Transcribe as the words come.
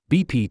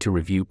BP to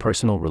review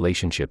personal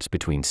relationships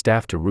between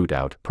staff to root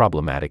out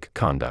problematic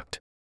conduct.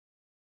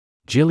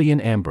 Gillian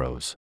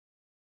Ambrose.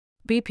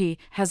 BP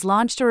has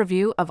launched a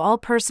review of all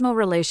personal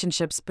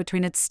relationships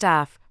between its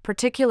staff,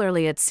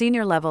 particularly at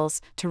senior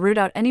levels, to root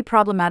out any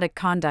problematic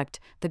conduct,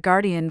 The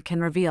Guardian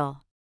can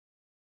reveal.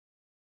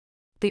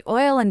 The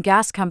oil and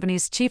gas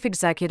company's chief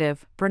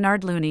executive,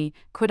 Bernard Looney,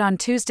 quit on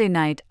Tuesday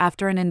night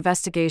after an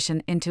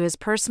investigation into his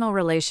personal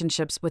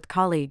relationships with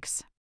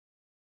colleagues.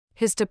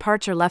 His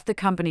departure left the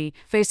company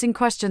facing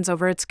questions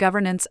over its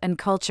governance and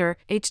culture.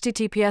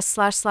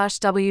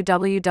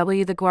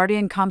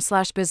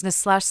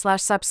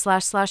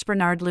 https://www.theguardian.com/business/sup/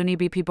 Bernard Looney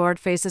BP board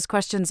faces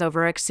questions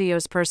over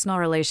ex-CEO's personal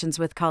relations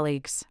with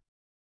colleagues.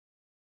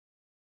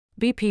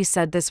 BP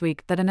said this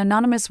week that an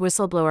anonymous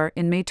whistleblower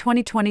in May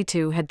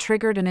 2022 had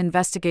triggered an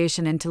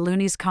investigation into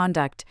Looney's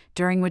conduct,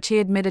 during which he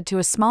admitted to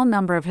a small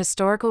number of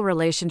historical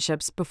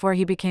relationships before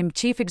he became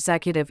chief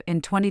executive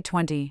in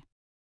 2020.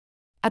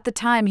 At the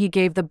time, he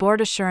gave the board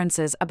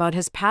assurances about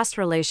his past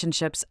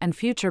relationships and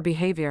future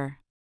behavior.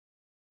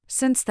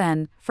 Since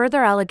then,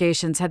 further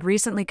allegations had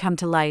recently come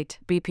to light,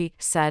 BP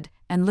said,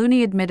 and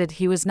Looney admitted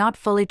he was not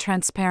fully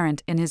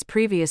transparent in his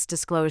previous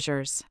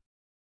disclosures.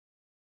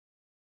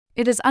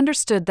 It is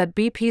understood that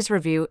BP's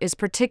review is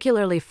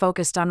particularly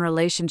focused on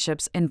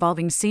relationships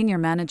involving senior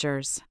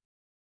managers.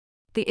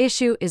 The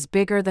issue is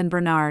bigger than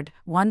Bernard,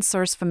 one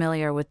source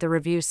familiar with the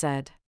review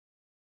said.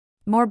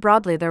 More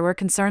broadly, there were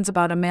concerns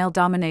about a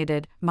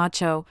male-dominated,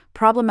 macho,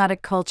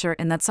 problematic culture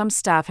in that some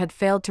staff had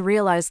failed to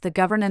realize the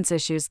governance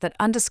issues that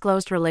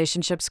undisclosed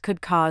relationships could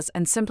cause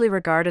and simply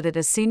regarded it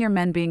as senior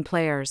men being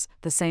players,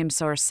 the same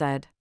source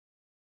said.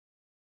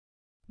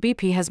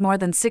 BP has more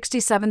than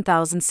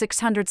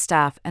 67,600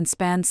 staff and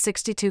spans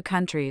 62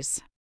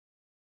 countries.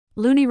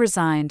 Looney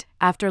resigned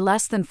after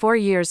less than 4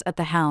 years at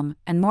the helm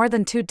and more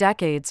than 2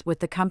 decades with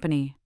the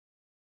company.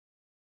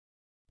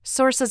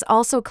 Sources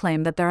also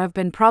claim that there have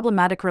been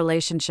problematic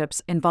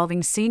relationships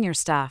involving senior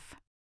staff.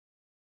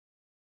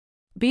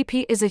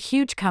 BP is a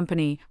huge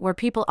company where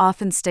people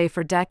often stay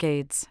for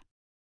decades.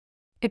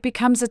 It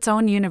becomes its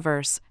own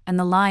universe, and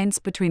the lines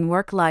between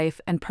work life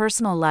and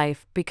personal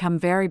life become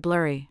very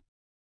blurry.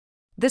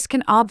 This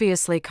can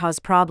obviously cause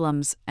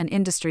problems, an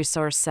industry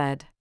source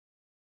said.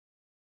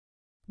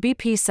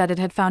 BP said it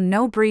had found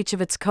no breach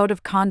of its code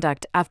of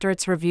conduct after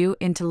its review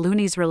into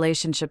Looney's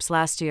relationships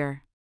last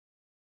year.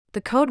 The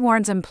code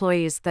warns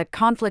employees that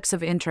conflicts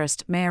of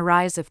interest may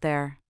arise if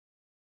their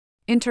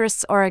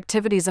interests or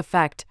activities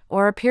affect,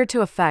 or appear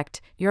to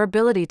affect, your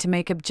ability to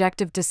make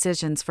objective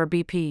decisions for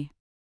BP.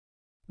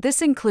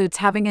 This includes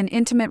having an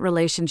intimate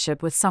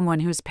relationship with someone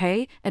whose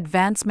pay,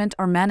 advancement,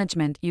 or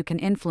management you can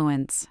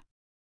influence.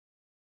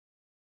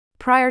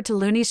 Prior to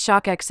Looney's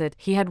shock exit,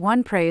 he had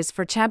won praise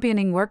for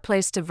championing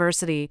workplace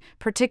diversity,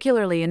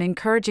 particularly in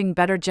encouraging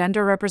better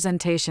gender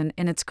representation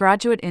in its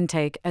graduate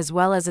intake as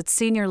well as its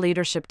senior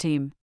leadership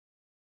team.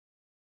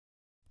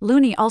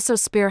 Looney also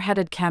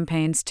spearheaded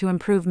campaigns to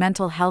improve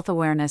mental health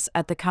awareness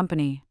at the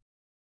company.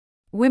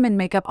 Women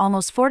make up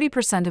almost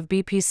 40% of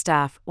BP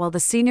staff, while the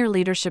senior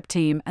leadership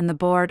team and the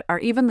board are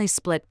evenly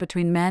split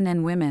between men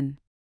and women.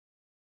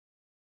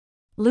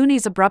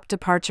 Looney's abrupt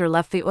departure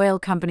left the oil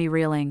company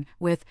reeling,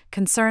 with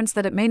concerns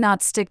that it may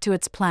not stick to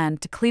its plan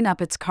to clean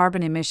up its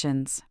carbon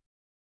emissions.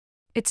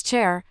 Its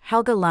chair,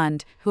 Helge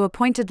Lund, who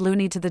appointed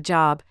Looney to the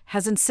job,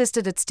 has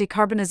insisted its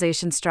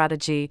decarbonization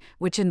strategy,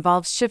 which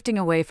involves shifting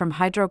away from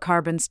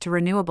hydrocarbons to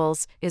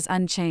renewables, is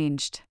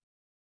unchanged.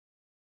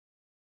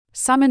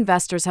 Some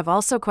investors have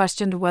also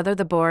questioned whether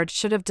the board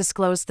should have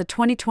disclosed the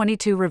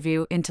 2022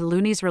 review into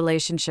Looney's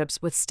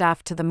relationships with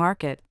staff to the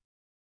market.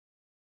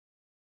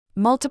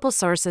 Multiple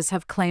sources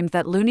have claimed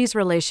that Looney's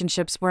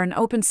relationships were an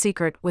open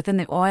secret within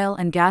the oil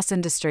and gas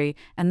industry,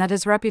 and that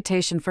his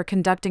reputation for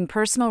conducting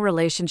personal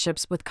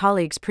relationships with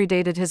colleagues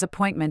predated his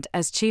appointment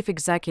as chief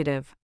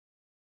executive.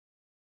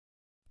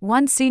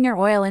 One senior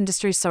oil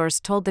industry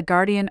source told The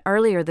Guardian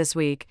earlier this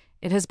week,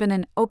 "It has been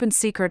an open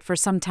secret for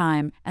some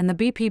time, and the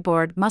BP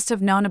board must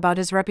have known about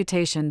his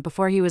reputation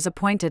before he was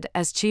appointed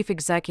as chief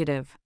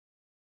executive.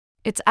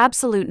 It's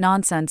absolute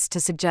nonsense to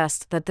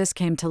suggest that this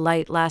came to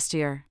light last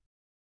year."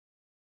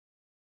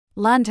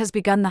 Lund has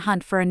begun the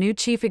hunt for a new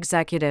chief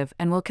executive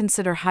and will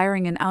consider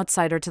hiring an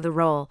outsider to the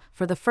role,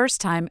 for the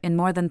first time in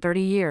more than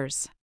 30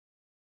 years.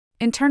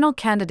 Internal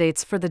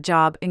candidates for the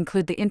job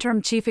include the interim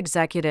chief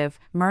executive,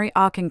 Murray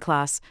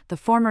Auchincloss, the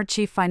former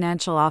chief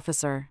financial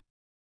officer.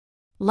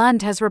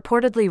 Lund has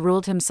reportedly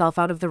ruled himself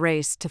out of the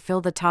race to fill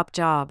the top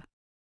job.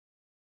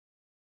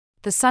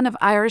 The son of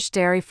Irish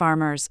dairy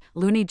farmers,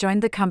 Looney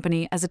joined the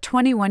company as a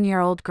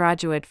 21-year-old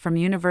graduate from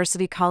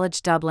University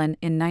College Dublin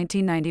in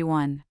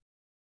 1991.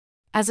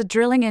 As a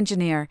drilling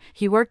engineer,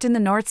 he worked in the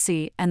North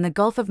Sea and the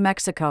Gulf of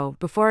Mexico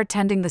before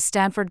attending the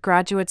Stanford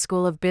Graduate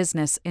School of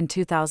Business in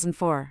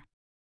 2004.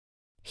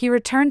 He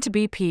returned to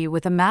BP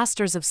with a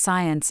Master's of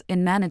Science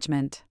in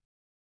Management.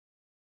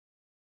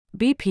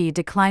 BP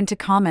declined to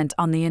comment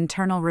on the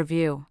internal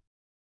review.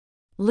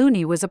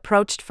 Looney was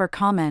approached for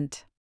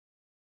comment.